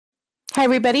Hi,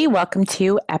 everybody. Welcome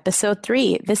to episode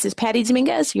 3. This is Patty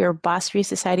Dominguez, your Boss Free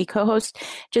Society co-host.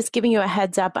 Just giving you a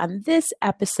heads up on this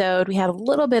episode. We had a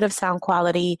little bit of sound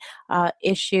quality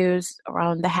issues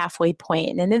around the halfway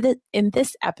point. And in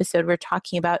this episode, we're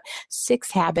talking about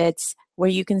 6 habits where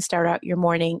you can start out your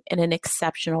morning in an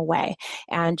exceptional way.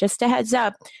 And just a heads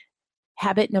up,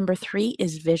 habit number 3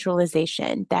 is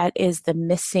visualization. That is the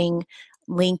missing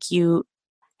link you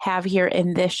have here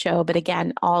in this show. But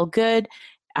again, all good.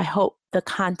 I hope the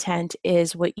content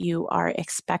is what you are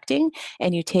expecting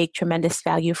and you take tremendous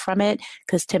value from it,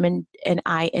 because Tim and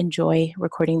I enjoy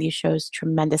recording these shows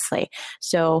tremendously.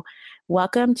 So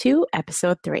welcome to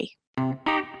episode 3.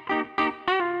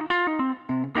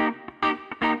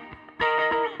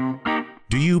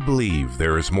 Do you believe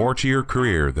there is more to your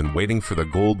career than waiting for the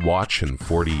gold watch in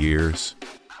 40 years?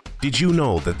 Did you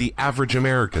know that the average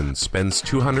American spends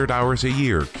 200 hours a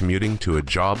year commuting to a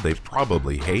job they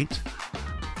probably hate?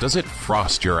 Does it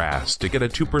frost your ass to get a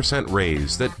 2%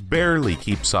 raise that barely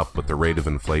keeps up with the rate of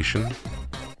inflation?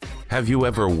 Have you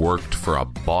ever worked for a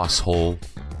boss hole?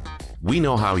 We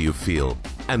know how you feel,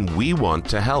 and we want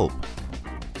to help.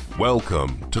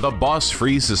 Welcome to the Boss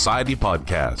Free Society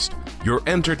podcast, your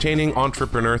entertaining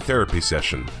entrepreneur therapy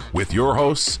session with your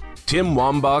hosts, Tim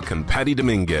Wambach and Patty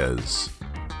Dominguez.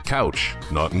 Couch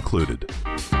not included.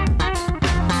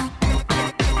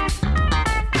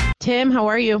 Tim, how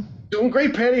are you? Doing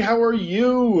great, Patty. How are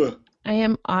you? I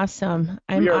am awesome.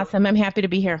 I'm happy to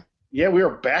be here. Yeah, we are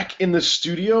back in the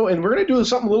studio, and we're going to do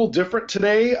something a little different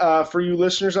today for you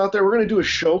listeners out there. We're going to do a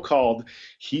show called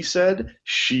He Said,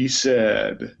 She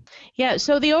Said. Yeah,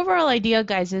 so the overall idea,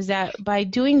 guys, is that by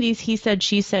doing these He Said,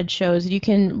 She Said shows, you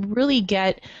can really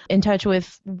get in touch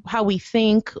with how we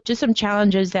think, just some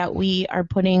challenges that we are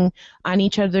putting on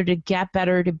each other to get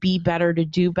better, to be better, to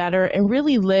do better, and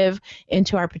really live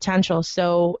into our potential.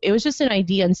 So it was just an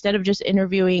idea, instead of just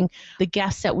interviewing the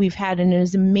guests that we've had, and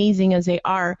as amazing as they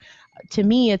are, to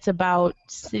me, it's about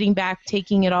sitting back,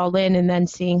 taking it all in, and then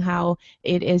seeing how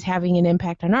it is having an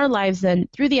impact on our lives.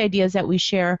 And through the ideas that we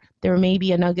share, there may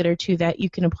be a nugget or two that you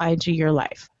can apply to your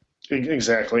life.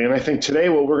 Exactly. And I think today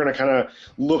what we're going to kind of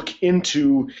look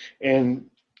into and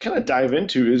kind of dive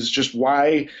into is just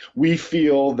why we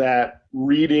feel that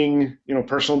reading,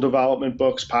 personal development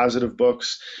books, positive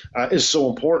books, is so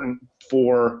important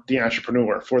for the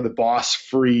entrepreneur, for the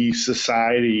boss-free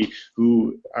society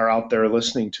who are out there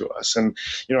listening to us. And,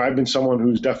 I've been someone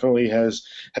who's definitely has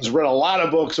read a lot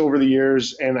of books over the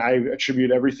years, and I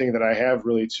attribute everything that I have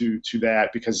really to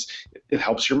that, because it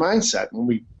helps your mindset.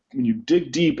 When you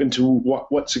dig deep into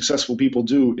what successful people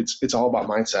do, it's all about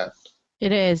mindset.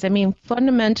 It is. I mean,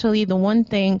 fundamentally, the one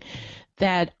thing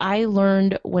that I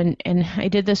learned and I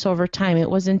did this over time, it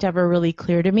wasn't ever really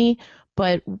clear to me,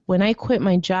 but when I quit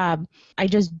my job, I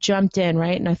just jumped in,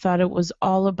 right? And I thought it was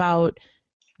all about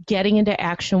getting into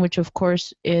action, which of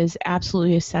course is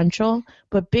absolutely essential.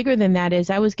 But bigger than that is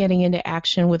I was getting into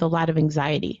action with a lot of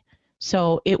anxiety.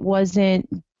 So it wasn't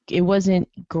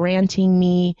granting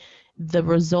me the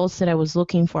results that I was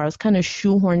looking for. I was kind of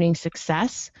shoehorning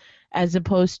success, as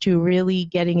opposed to really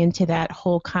getting into that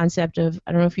whole concept of,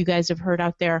 I don't know if you guys have heard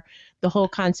out there, the whole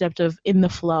concept of in the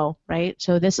flow, right?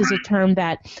 So this is a term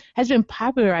that has been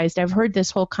popularized. I've heard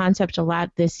this whole concept a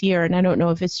lot this year, and I don't know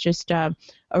if it's just a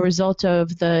result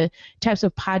of the types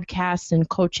of podcasts and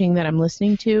coaching that I'm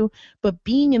listening to, but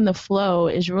being in the flow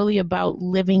is really about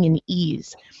living in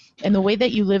ease. And the way that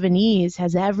you live in ease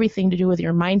has everything to do with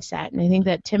your mindset. And I think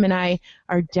that Tim and I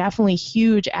are definitely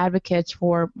huge advocates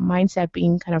for mindset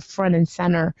being kind of front and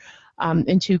center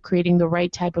into creating the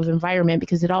right type of environment,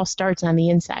 because it all starts on the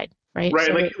inside, right? Right.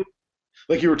 So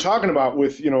like you were talking about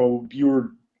with, you were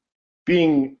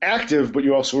being active, but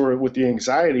you also were with the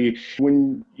anxiety.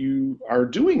 When you are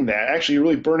doing that, actually you're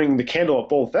really burning the candle at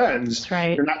both ends. That's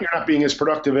right. You're not being as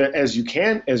productive as you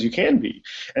can be.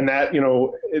 And that,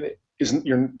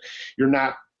 you're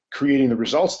not creating the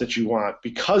results that you want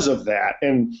because of that.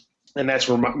 And that's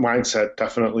where mindset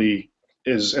definitely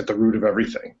is at the root of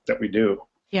everything that we do.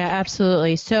 Yeah,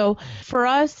 absolutely. So for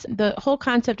us, the whole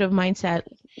concept of mindset,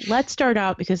 let's start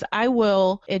out, because I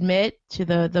will admit to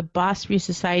the Boss Free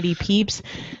Society peeps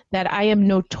that I am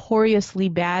notoriously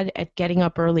bad at getting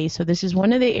up early. So this is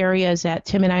one of the areas that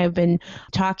Tim and I have been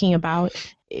talking about.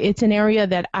 It's an area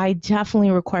that I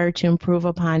definitely require to improve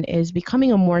upon, is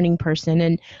becoming a morning person.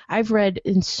 And I've read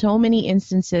in so many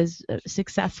instances,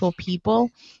 successful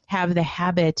people have the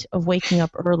habit of waking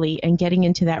up early and getting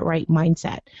into that right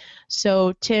mindset.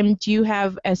 So Tim, do you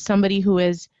have, as somebody who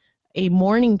is a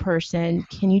morning person,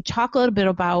 can you talk a little bit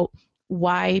about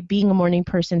why being a morning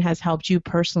person has helped you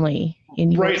personally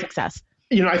in your success?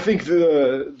 I think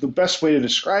the best way to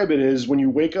describe it is when you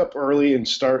wake up early and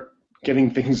start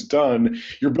getting things done,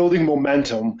 you're building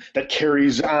momentum that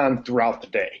carries on throughout the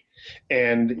day.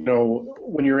 And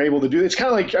when you're able to do it's kind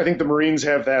of like, I think the Marines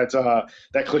have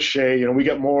that cliche, we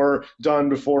get more done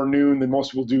before noon than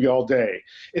most people do all day.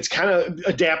 It's kind of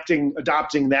adopting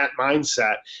that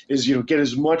mindset is, get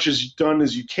as much as done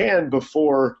as you can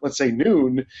before, let's say,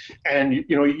 noon, and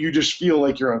you just feel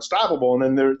like you're unstoppable.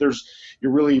 And then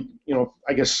you're really,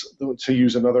 I guess, to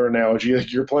use another analogy,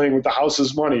 like you're playing with the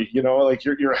house's money, like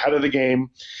you're ahead of the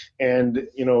game, and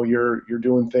you're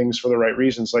doing things for the right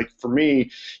reasons. Like for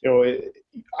me,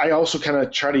 I also kind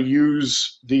of try to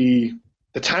use the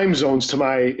time zones to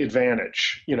my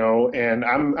advantage, and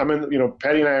I'm in,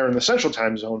 Patty and I are in the central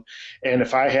time zone, and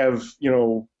if I have,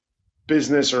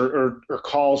 business or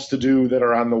calls to do that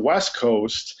are on the West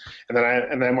Coast, and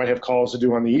then I might have calls to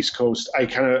do on the East Coast, I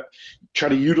kind of try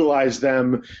to utilize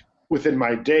them within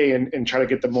my day and try to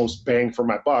get the most bang for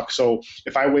my buck. So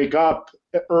if I wake up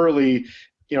early,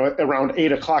 around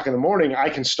 8 o'clock in the morning, I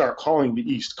can start calling the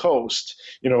East Coast,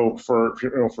 for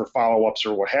follow-ups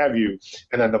or what have you.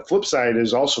 And then the flip side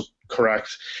is also correct.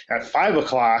 At 5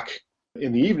 o'clock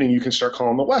in the evening, you can start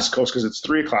calling the West Coast because it's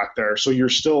 3 o'clock there. So you're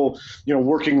still,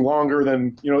 working longer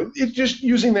than, just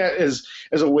using that as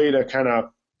a way to kind of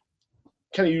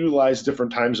utilize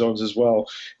different time zones as well,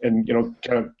 and,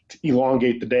 kind of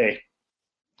elongate the day.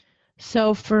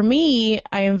 So for me,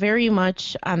 I am very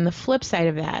much on the flip side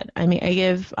of that. I mean, I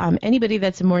give anybody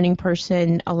that's a morning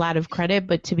person a lot of credit,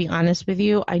 but to be honest with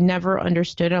you, I never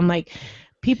understood. I'm like,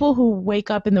 people who wake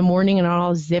up in the morning and are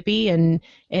all zippy and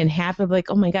happy,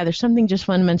 like, oh my God, there's something just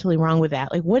fundamentally wrong with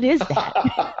that. Like, what is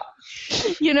that?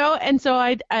 And so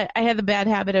I had the bad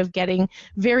habit of getting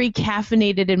very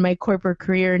caffeinated in my corporate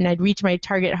career, and I'd reach my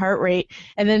target heart rate,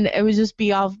 and then it would just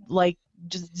be all like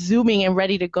just zooming and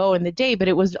ready to go in the day, but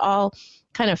it was all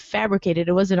kind of fabricated.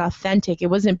 It wasn't authentic.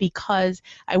 It wasn't because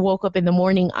I woke up in the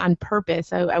morning on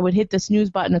purpose. I would hit the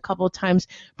snooze button a couple of times,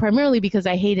 primarily because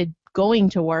I hated going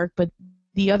to work, but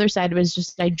the other side of it is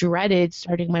just I dreaded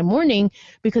starting my morning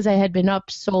because I had been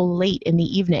up so late in the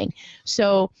evening.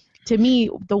 So to me,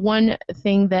 the one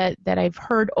thing that I've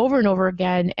heard over and over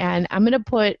again, and I'm going to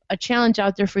put a challenge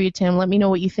out there for you, Tim, let me know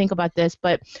what you think about this,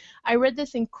 but I read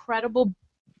this incredible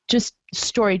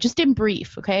story, just in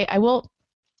brief, okay? I will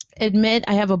admit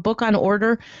I have a book on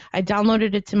order. I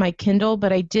downloaded it to my Kindle,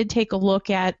 but I did take a look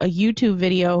at a YouTube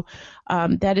video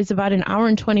that is about an hour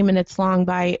and 20 minutes long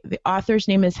by the author's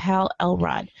name is Hal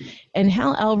Elrod. And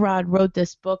Hal Elrod wrote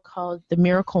this book called The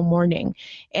Miracle Morning.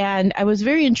 And I was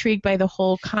very intrigued by the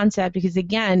whole concept because,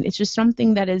 again, it's just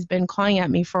something that has been clawing at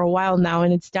me for a while now,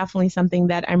 and it's definitely something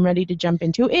that I'm ready to jump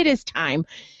into. It is time.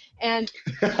 And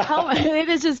it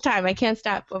is just time. I can't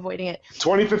stop avoiding it.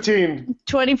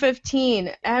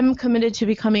 2015. I'm committed to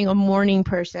becoming a morning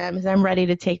person because I'm ready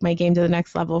to take my game to the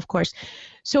next level, of course.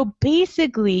 So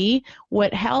basically,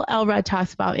 what Hal Elrod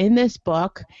talks about in this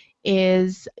book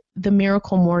is the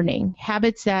miracle morning,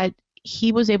 habits that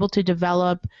he was able to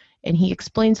develop, and he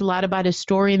explains a lot about his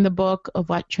story in the book of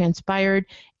what transpired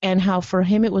and how for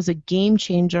him it was a game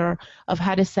changer of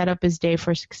how to set up his day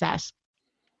for success.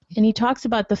 And he talks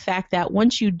about the fact that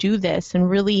once you do this and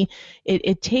really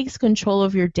it takes control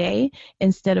of your day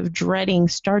instead of dreading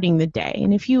starting the day.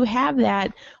 And if you have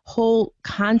that whole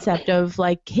concept of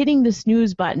like hitting the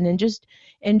snooze button and just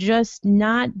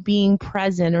not being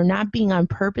present or not being on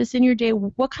purpose in your day,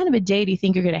 what kind of a day do you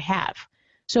think you're going to have?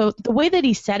 So the way that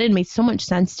he said it made so much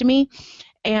sense to me.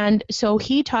 And so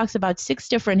he talks about 6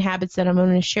 different habits that I'm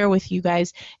going to share with you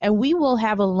guys. And we will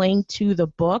have a link to the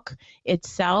book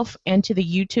itself and to the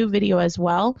YouTube video as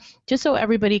well, just so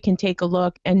everybody can take a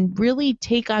look and really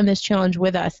take on this challenge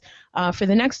with us. For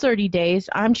the next 30 days,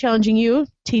 I'm challenging you,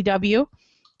 TW,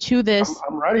 to this.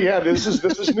 I'm ready. Yeah, this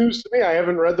is news to me. I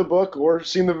haven't read the book or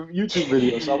seen the YouTube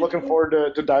video, so I'm looking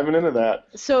forward to diving into that.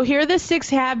 So here are the 6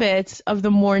 habits of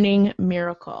the morning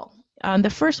miracle.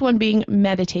 The first one being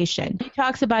meditation. He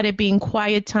talks about it being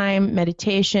quiet time,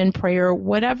 meditation, prayer,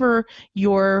 whatever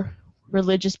your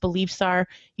religious beliefs are.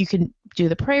 You can do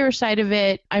the prayer side of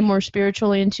it. I'm more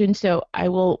spiritually in tune, so I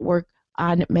will work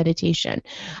on meditation.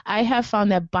 I have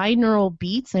found that binaural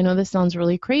beats, I know this sounds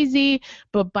really crazy,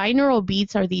 but binaural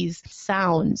beats are these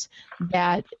sounds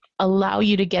that allow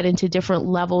you to get into different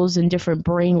levels and different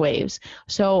brain waves.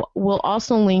 So we'll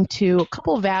also link to a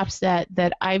couple of apps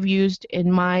that I've used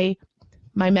in my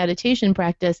meditation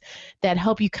practice that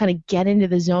help you kind of get into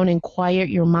the zone and quiet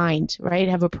your mind, right?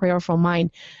 Have a prayerful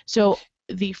mind. So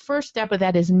the first step of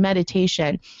that is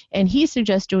meditation, and he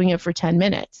suggests doing it for 10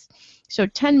 minutes. So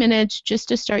 10 minutes just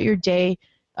to start your day,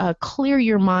 clear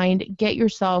your mind, get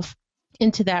yourself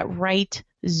into that right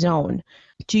zone.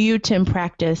 Do you, Tim,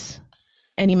 practice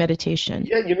any meditation?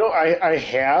 Yeah, I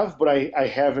have, but I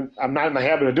haven't. I'm not in the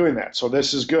habit of doing that. So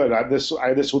this is good. This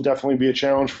will definitely be a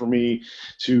challenge for me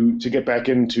to get back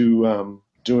into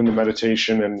doing the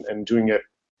meditation and doing it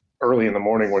early in the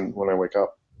morning when I wake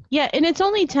up. Yeah, and it's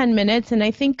only 10 minutes. And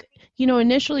I think,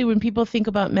 initially when people think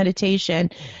about meditation,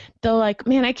 they're like,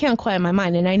 man, I can't quiet my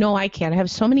mind. And I know I can't. I have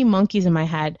so many monkeys in my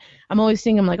head. I'm always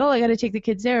thinking, like, oh, I got to take the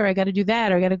kids there. I got to do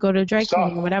that. Or I got to go to a dry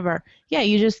cleaning or whatever. Yeah,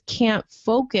 you just can't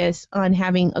focus on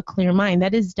having a clear mind.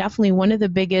 That is definitely one of the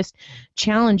biggest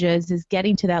challenges, is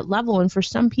getting to that level. And for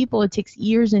some people, it takes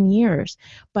years and years.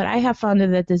 But I have found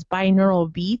that this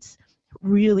binaural beats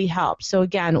really helps. So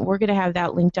again, we're going to have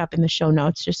that linked up in the show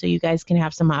notes just so you guys can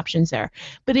have some options there.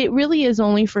 But it really is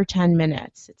only for 10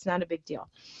 minutes. It's not a big deal.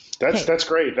 That's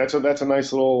great. That's a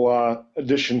nice little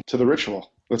addition to the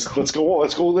ritual. Let's go.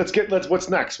 What's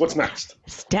next? What's next?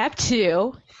 Step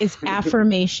 2 is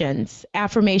affirmations.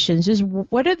 Affirmations. Just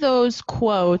what are those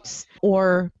quotes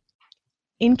or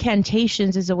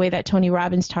incantations, is a way that Tony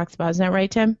Robbins talks about. Isn't that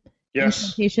right, Tim?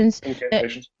 Yes.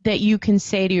 Incantations. That you can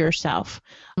say to yourself,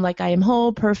 like, I am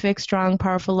whole, perfect, strong,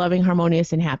 powerful, loving,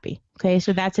 harmonious, and happy. Okay,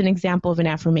 so that's an example of an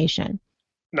affirmation.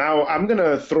 Now, I'm going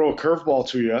to throw a curveball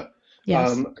to you.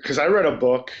 Yes. Because I read a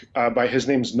book by, his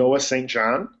name's Noah St.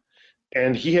 John,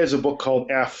 and he has a book called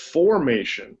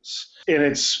Affirmations, and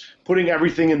it's putting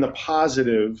everything in the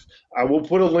positive. We'll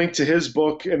put a link to his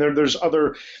book, and there's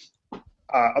other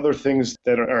things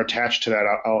that are attached to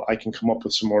that. I can come up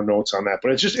with some more notes on that.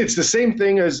 But it's the same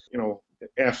thing as,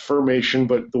 affirmation,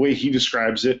 but the way he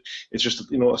describes it, it's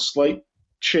just, a slight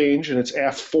change, and it's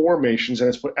affirmations, and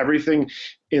it's put everything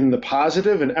in the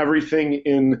positive and everything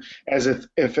in as if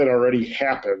it already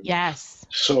happened. Yes.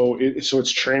 So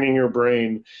it's training your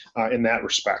brain in that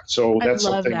respect. So that's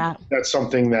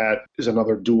something that is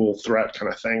another dual threat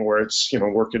kind of thing, where it's,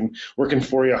 working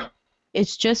for you.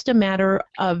 It's just a matter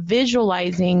of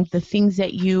visualizing the things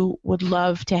that you would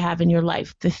love to have in your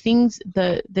life, the things,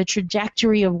 the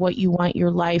trajectory of what you want your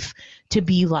life to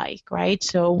be like, right?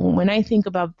 So when I think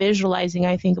about visualizing,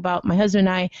 I think about my husband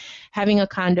and I having a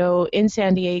condo in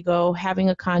San Diego, having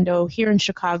a condo here in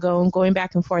Chicago, and going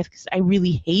back and forth because I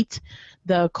really hate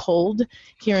the cold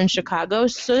here in Chicago.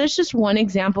 So that's just one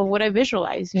example of what I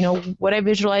visualize, what I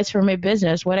visualize for my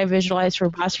business, what I visualize for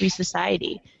Boss Free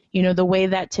Society. The way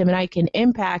that Tim and I can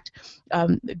impact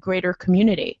the greater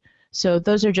community. So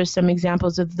those are just some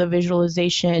examples of the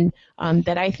visualization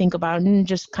that I think about, and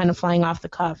just kind of flying off the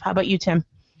cuff. How about you, Tim?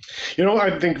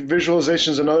 I think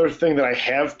visualization is another thing that I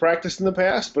have practiced in the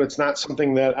past, but it's not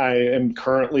something that I am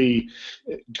currently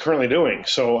doing.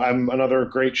 So I'm another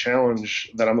great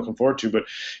challenge that I'm looking forward to. But,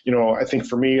 I think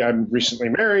for me, I'm recently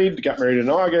got married in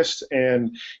August,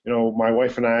 and, my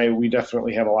wife and I, we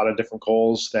definitely have a lot of different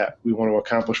goals that we want to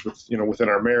accomplish within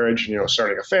our marriage,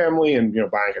 starting a family and,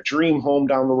 buying a dream home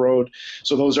down the road.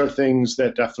 So those are things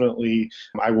that definitely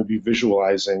I will be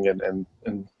visualizing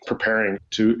and preparing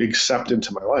to accept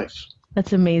into my life.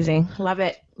 That's amazing. Love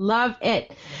it. Love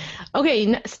it.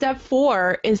 Okay, step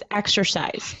 4 is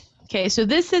exercise. Okay, so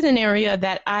this is an area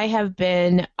that I have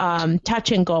been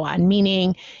touch and go on,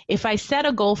 meaning if I set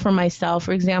a goal for myself,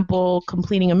 for example,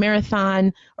 completing a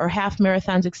marathon or half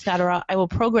marathons, etc., I will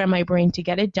program my brain to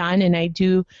get it done, and I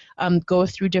do go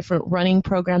through different running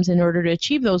programs in order to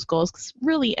achieve those goals, because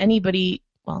really anybody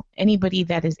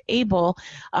that is able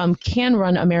can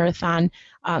run a marathon,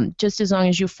 just as long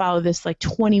as you follow this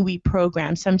 20-week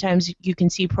program. Sometimes you can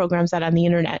see programs out on the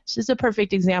internet. So this is a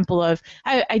perfect example of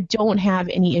I don't have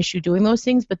any issue doing those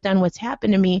things, but then what's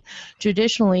happened to me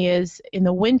traditionally is in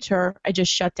the winter, I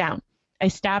just shut down. I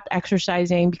stopped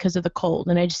exercising because of the cold,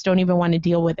 and I just don't even want to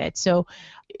deal with it. So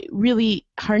really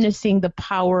harnessing the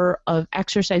power of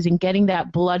exercising, getting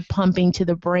that blood pumping to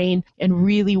the brain, and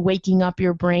really waking up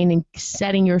your brain and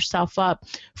setting yourself up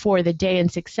for the day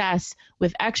and success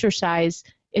with exercise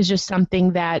is just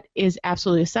something that is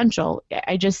absolutely essential.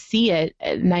 I just see it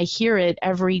and I hear it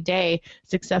every day.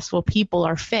 Successful people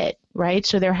are fit, right?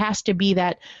 So there has to be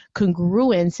that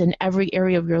congruence in every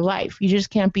area of your life. You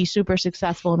just can't be super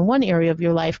successful in one area of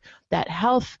your life. That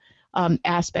health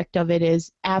aspect of it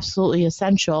is absolutely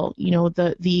essential.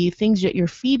 The things that you're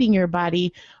feeding your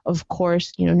body, of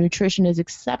course, nutrition is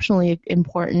exceptionally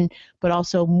important, but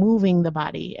also moving the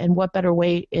body. And what better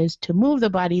way is to move the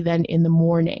body than in the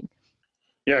morning?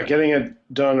 Yeah, getting it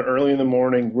done early in the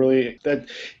morning, really, that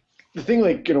the thing,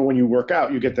 when you work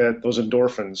out, you get those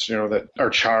endorphins, that are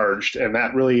charged, and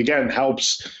that really, again,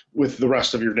 helps with the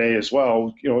rest of your day as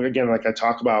well. Again, like I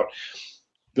talk about,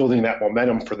 building that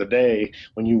momentum for the day.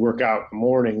 When you work out in the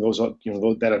morning,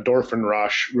 that endorphin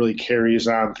rush really carries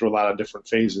on through a lot of different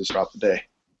phases throughout the day.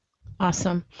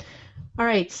 Awesome. All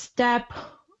right,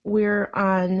 we're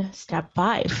on step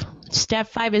 5. Step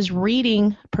 5 is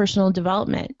reading personal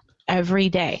development every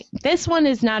day. This one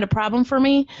is not a problem for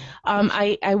me.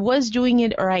 I was doing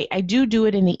it, or I do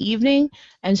it in the evening,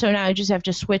 and so now I just have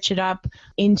to switch it up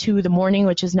into the morning,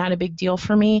 which is not a big deal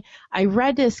for me. I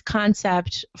read this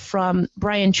concept from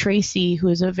Brian Tracy, who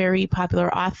is a very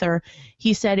popular author.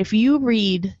 He said, if you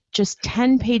read just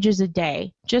 10 pages a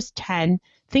day, just 10,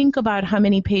 think about how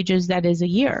many pages that is a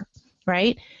year,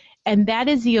 right? And that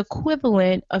is the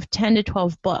equivalent of 10 to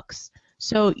 12 books.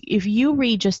 So if you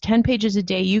read just 10 pages a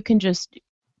day, you can just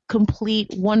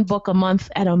complete one book a month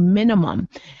at a minimum.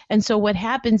 And so what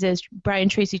happens is, Brian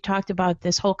Tracy talked about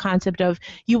this whole concept of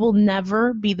you will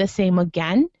never be the same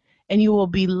again, and you will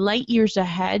be light years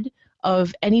ahead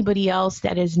of anybody else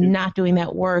that is not doing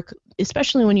that work,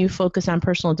 especially when you focus on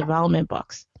personal development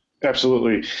books.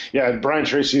 Absolutely. Yeah, Brian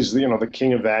Tracy's the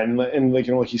king of that. And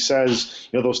like he says,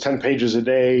 those 10 pages a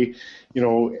day,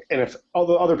 and if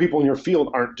other people in your field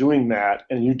aren't doing that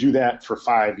and you do that for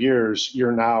 5 years,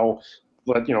 you're now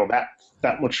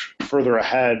that much further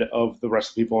ahead of the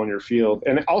rest of the people in your field.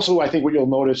 And also, I think what you'll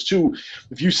notice too,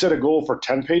 if you set a goal for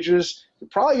 10 pages, you're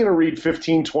probably going to read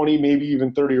 15, 20, maybe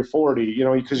even 30 or 40,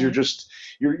 because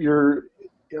you're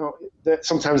that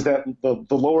sometimes that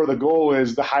the lower the goal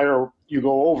is, the higher you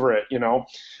go over it,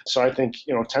 So I think,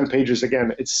 10 pages,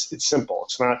 again, it's simple.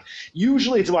 It's not,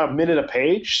 usually it's about a minute a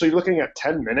page. So you're looking at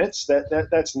 10 minutes,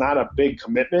 that's not a big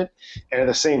commitment. And at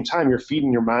the same time, you're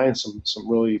feeding your mind some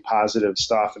really positive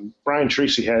stuff. And Brian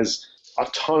Tracy has a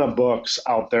ton of books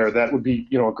out there that would be,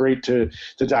 great to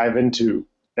dive into,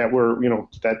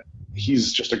 that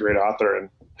he's just a great author and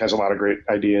has a lot of great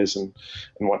ideas and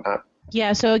whatnot.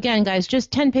 Yeah, so again, guys,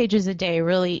 just 10 pages a day,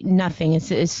 really nothing.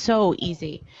 It's so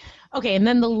easy. Okay, and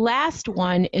then the last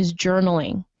one is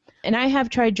journaling. And I have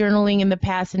tried journaling in the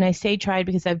past, and I say tried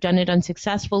because I've done it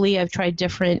unsuccessfully. I've tried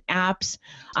different apps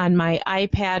on my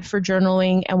iPad for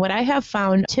journaling. And what I have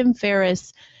found, Tim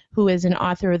Ferriss, who is an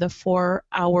author of the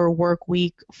 4-Hour Work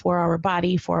Week, 4-Hour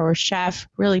Body, 4-Hour Chef,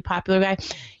 really popular guy.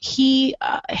 He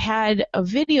had a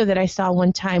video that I saw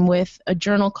one time with a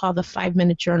journal called the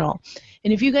 5-Minute Journal.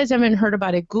 And if you guys haven't heard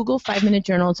about it, Google 5-Minute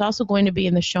Journal. It's also going to be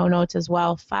in the show notes as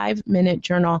well, 5-Minute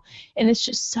Journal. And it's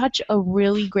just such a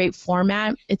really great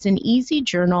format. It's an easy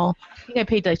journal. I think I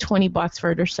paid like $20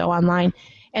 for it or so online.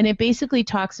 And it basically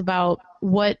talks about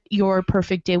what your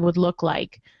perfect day would look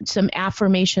like, some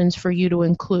affirmations for you to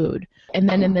include, and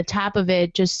then in the top of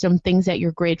it, just some things that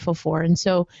you're grateful for. And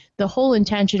so the whole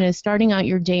intention is starting out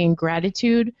your day in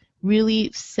gratitude, really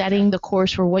setting the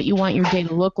course for what you want your day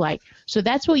to look like. So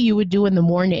that's what you would do in the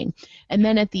morning. And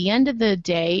then at the end of the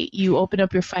day, you open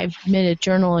up your 5-minute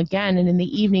journal again, and in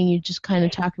the evening, you just kind of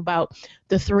talk about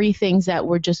the 3 things that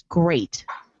were just great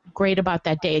about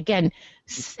that day. Again,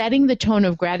 setting the tone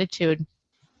of gratitude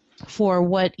for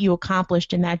what you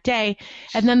accomplished in that day.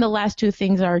 And then the last 2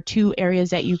 things are 2 areas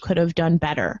that you could have done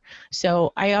better.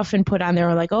 So I often put on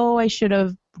there like, oh, I should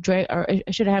have drank, or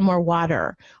I should have had more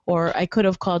water, or I could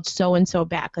have called so-and-so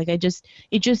back. Like it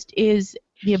just is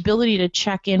the ability to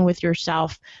check in with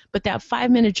yourself. But that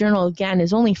 5-minute journal, again,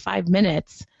 is only 5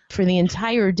 minutes for the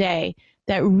entire day.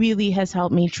 That really has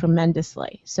helped me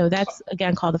tremendously. So that's,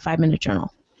 again, called the 5-minute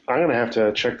journal. I'm going to have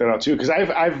to check that out too, because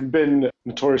I've been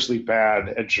notoriously bad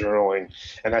at journaling,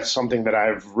 and that's something that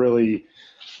I've really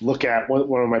look at.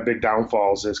 One of my big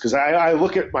downfalls is because I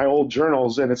look at my old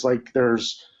journals, and it's like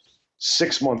there's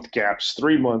 6-month gaps,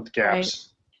 3-month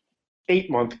gaps, right,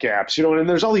 8-month gaps, and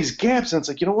there's all these gaps, and it's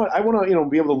like, what, I want to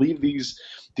be able to leave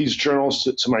these journals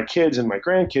to my kids and my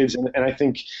grandkids, and I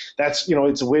think that's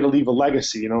it's a way to leave a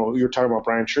legacy. You were talking about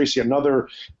Brian Tracy, another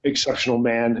exceptional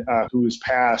man who has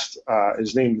passed.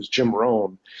 His name is Jim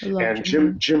Rohn, and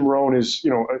Jim Rohn is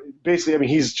basically,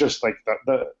 he's just like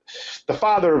the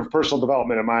father of personal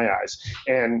development in my eyes,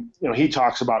 and he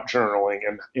talks about journaling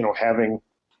and having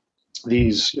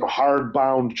these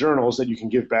hard-bound journals that you can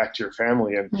give back to your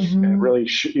family, and really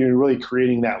really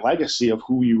creating that legacy of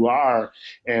who you are.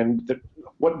 And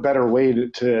what better way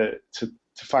to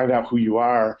find out who you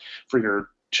are for your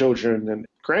children and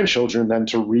grandchildren than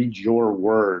to read your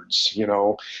words,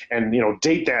 and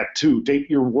date that too, date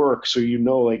your work, so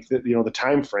like the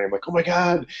time frame, like, oh my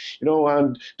God,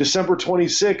 on December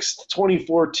 26th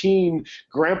 2014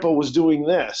 grandpa was doing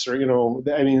this, or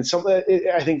something.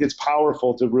 I think it's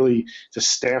powerful to really to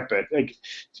stamp it. Like,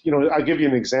 I'll give you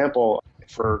an example.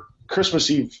 For Christmas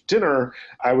Eve dinner,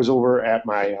 I was over at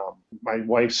my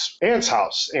wife's aunt's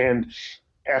house, and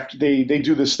after they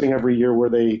do this thing every year where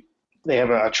they have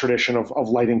a tradition of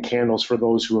lighting candles for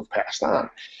those who have passed on.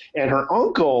 And her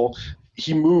uncle,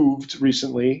 he moved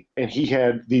recently, and he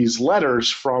had these letters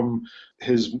from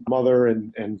his mother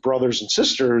and brothers and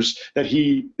sisters that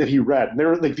he read. And they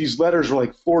were like, these letters were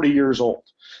like 40 years old.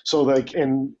 So like,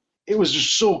 and it was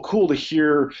just so cool to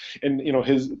hear, and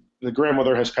the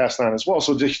grandmother has passed on as well.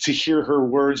 So to hear her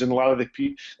words, and a lot of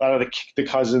the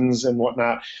cousins and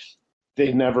whatnot,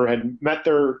 they never had met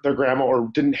their grandma or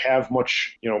didn't have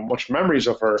much memories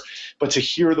of her, but to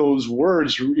hear those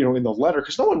words, in the letter,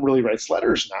 because no one really writes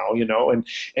letters now,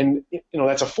 and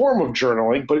that's a form of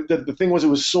journaling. But the thing was, it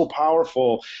was so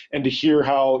powerful, and to hear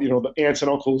how, the aunts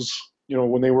and uncles,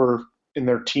 when they were in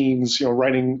their teens,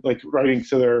 writing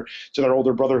to their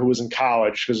older brother who was in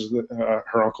college, because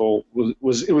her uncle he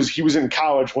was in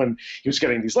college when he was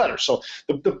getting these letters. So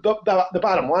the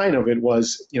bottom line of it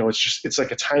was, it's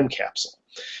like a time capsule,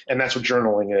 and that's what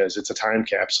journaling is. It's a time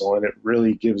capsule, and it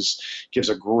really gives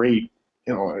a great,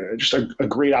 just a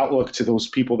great outlook to those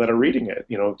people that are reading it,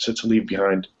 to leave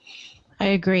behind. I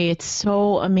agree. It's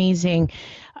so amazing.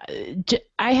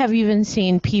 I have even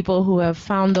seen people who have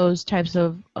found those types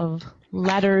of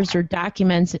letters or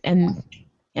documents and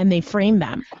they frame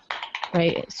them,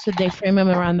 right? So they frame them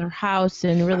around their house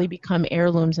and really become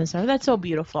heirlooms and stuff. That's so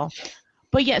beautiful.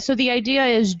 But yeah, so the idea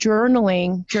is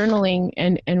journaling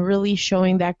and really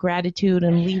showing that gratitude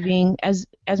and leaving. As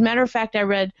a matter of fact, I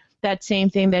read that same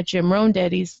thing that Jim Rohn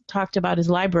did. He's talked about his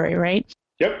library, right?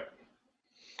 Yep,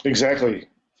 exactly.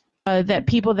 That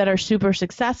people that are super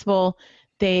successful,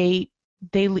 they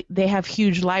have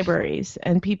huge libraries,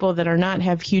 and people that are not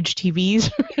have huge TVs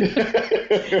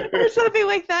or something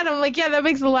like that. I'm like, yeah, that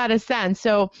makes a lot of sense.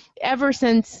 So ever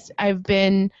since I've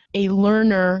been a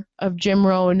learner of Jim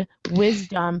Rohn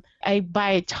wisdom, I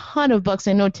buy a ton of books.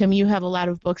 I know, Tim, you have a lot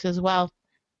of books as well.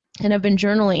 And I've been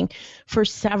journaling for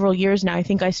several years now. I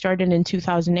think I started in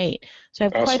 2008. So I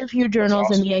have quite a few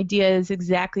journals, and the idea is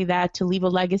exactly that, to leave a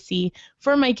legacy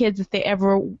for my kids if they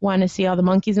ever want to see all the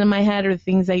monkeys in my head or the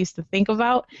things I used to think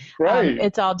about. Right.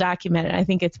 It's all documented. I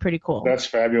think it's pretty cool. That's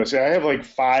fabulous. Yeah, I have like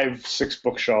 5-6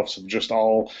 bookshelves of just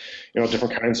all,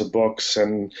 different kinds of books.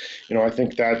 And, I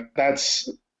think that's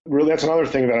another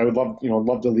thing that I would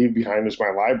love to leave behind is my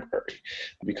library,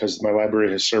 because my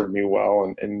library has served me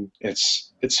well, and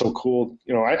it's so cool.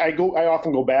 I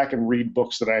often go back and read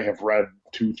books that I have read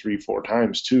 2, 3, 4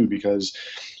 times too, because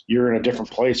you're in a different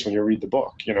place when you read the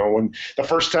book. When the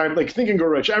first time, like Think and Grow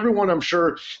Rich, everyone I'm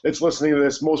sure that's listening to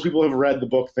this, most people have read the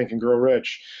book Think and Grow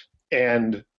Rich,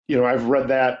 and I've read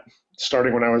that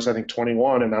starting when I was, I think,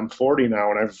 21, and I'm 40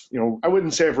 now. And I've, I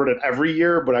wouldn't say I've read it every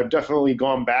year, but I've definitely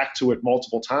gone back to it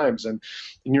multiple times, and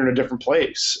you're in a different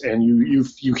place, and you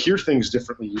hear things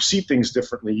differently. You see things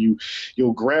differently.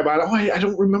 You'll grab on, I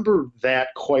don't remember that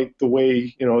quite the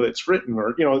way, it's written,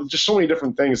 or, just so many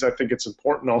different things. I think it's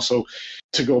important also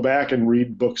to go back and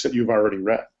read books that you've already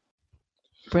read.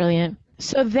 Brilliant.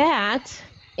 So that,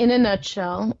 in a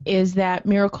nutshell, is that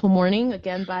Miracle Morning,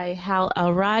 again, by Hal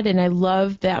Elrod. And I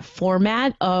love that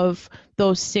format of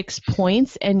those 6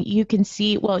 points. And you can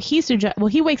see,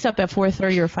 he wakes up at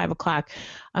 4:30 or 5 o'clock.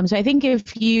 So I think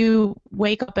if you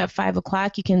wake up at 5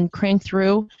 o'clock, you can crank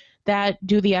through that,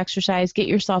 do the exercise, get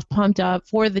yourself pumped up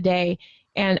for the day.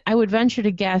 And I would venture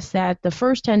to guess that the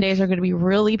first 10 days are going to be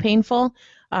really painful.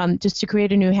 Just to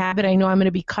create a new habit. I know I'm going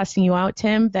to be cussing you out,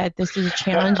 Tim, that this is a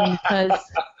challenge, because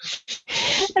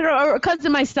or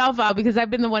cussing myself out, because I've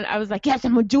been the one, I was like, yes,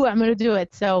 I'm going to do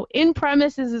it. So in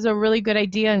premises is a really good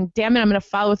idea, and damn it, I'm going to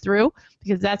follow through,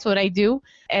 because that's what I do.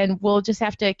 And we'll just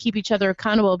have to keep each other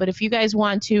accountable. But if you guys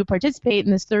want to participate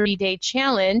in this 30-day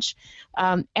challenge,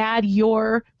 add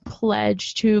your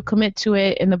pledge to commit to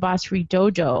it in the Boss Free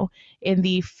Dojo in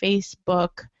the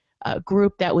Facebook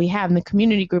group that we have, in the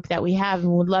community group that we have,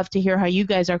 and would love to hear how you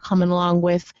guys are coming along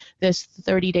with this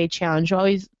 30-day challenge.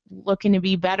 Always looking to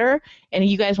be better, and if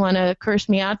you guys want to curse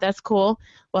me out, that's cool.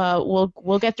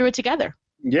 We'll get through it together.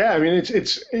 Yeah, I mean,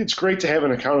 it's great to have an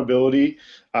accountability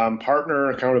partner,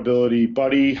 accountability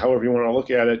buddy, however you want to look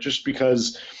at it, just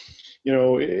because,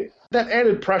 that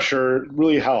added pressure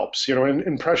really helps,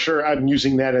 and pressure, I'm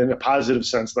using that in a positive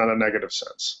sense, not a negative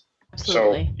sense.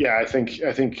 Absolutely. So yeah, I think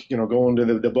going to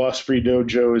the Boss Free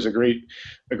Dojo is a great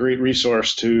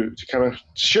resource to kind of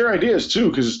share ideas too,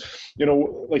 because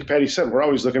like Patty said, we're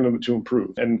always looking to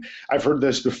improve. And I've heard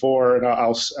this before, and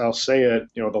I'll say it.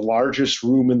 The largest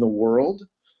room in the world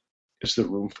is the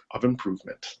room of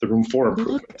improvement, the room for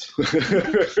improvement.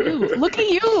 Look at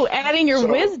you adding your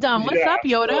wisdom. What's up,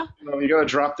 Yoda? You got to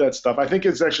drop that stuff. I think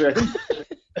it's actually,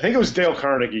 think it was Dale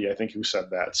Carnegie, I think, who said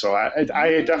that. So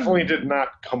I definitely did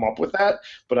not come up with that,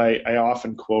 but I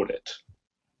often quote it.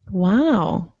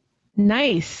 Wow.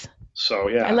 Nice. So,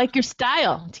 yeah. I like your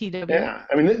style, TW. Yeah.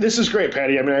 I mean, this is great,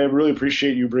 Patty. I mean, I really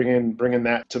appreciate you bringing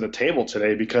that to the table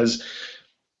today because,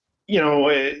 you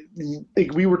know,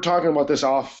 we were talking about this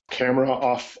off camera,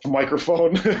 off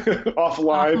microphone,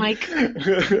 offline,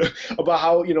 about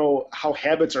how, you know, how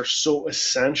habits are so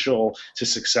essential to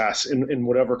success in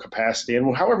whatever capacity.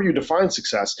 And however you define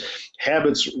success,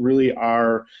 habits really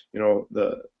are, you know,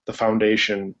 the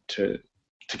foundation to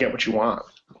get what you want.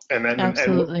 And then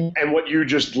and what you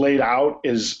just laid out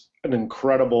is an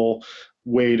incredible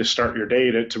way to start your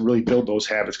day to really build those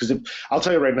habits. Because I'll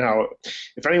tell you right now,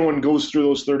 if anyone goes through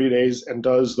those 30 days and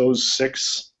does those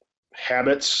 6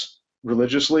 habits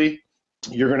religiously,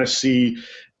 you're going to see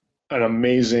an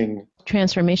amazing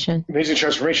transformation,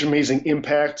 amazing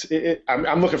impact.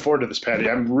 I'm looking forward to this, Patty.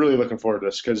 I'm really looking forward to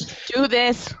this because do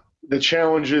this. The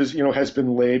challenge is, you know, has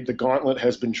been laid. The gauntlet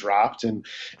has been dropped, and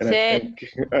I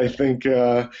think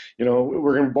you know,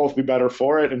 we're going to both be better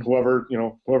for it, and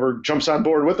whoever jumps on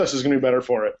board with us is going to be better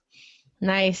for it.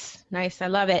 Nice. I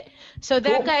love it. So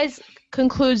that, guys,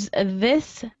 concludes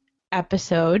this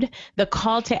episode. The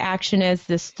call to action is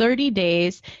this 30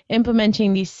 days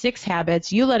implementing these 6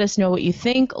 habits. You let us know what you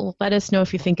think. Let us know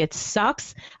if you think it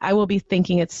sucks. I will be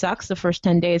thinking it sucks the first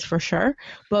 10 days for sure,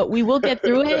 but we will get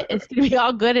through it. It's going to be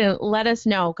all good, and let us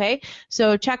know, okay?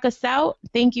 So check us out.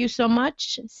 Thank you so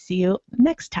much. See you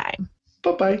next time.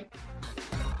 Bye-bye.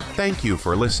 Thank you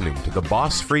for listening to the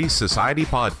Boss Free Society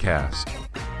podcast.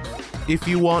 If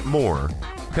you want more,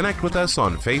 connect with us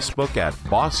on Facebook at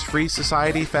Boss Free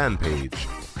Society fan page,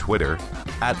 Twitter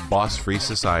at Boss Free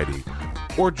Society,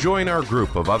 or join our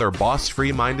group of other boss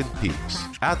free minded peeps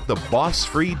at the Boss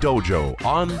Free Dojo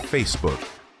on Facebook.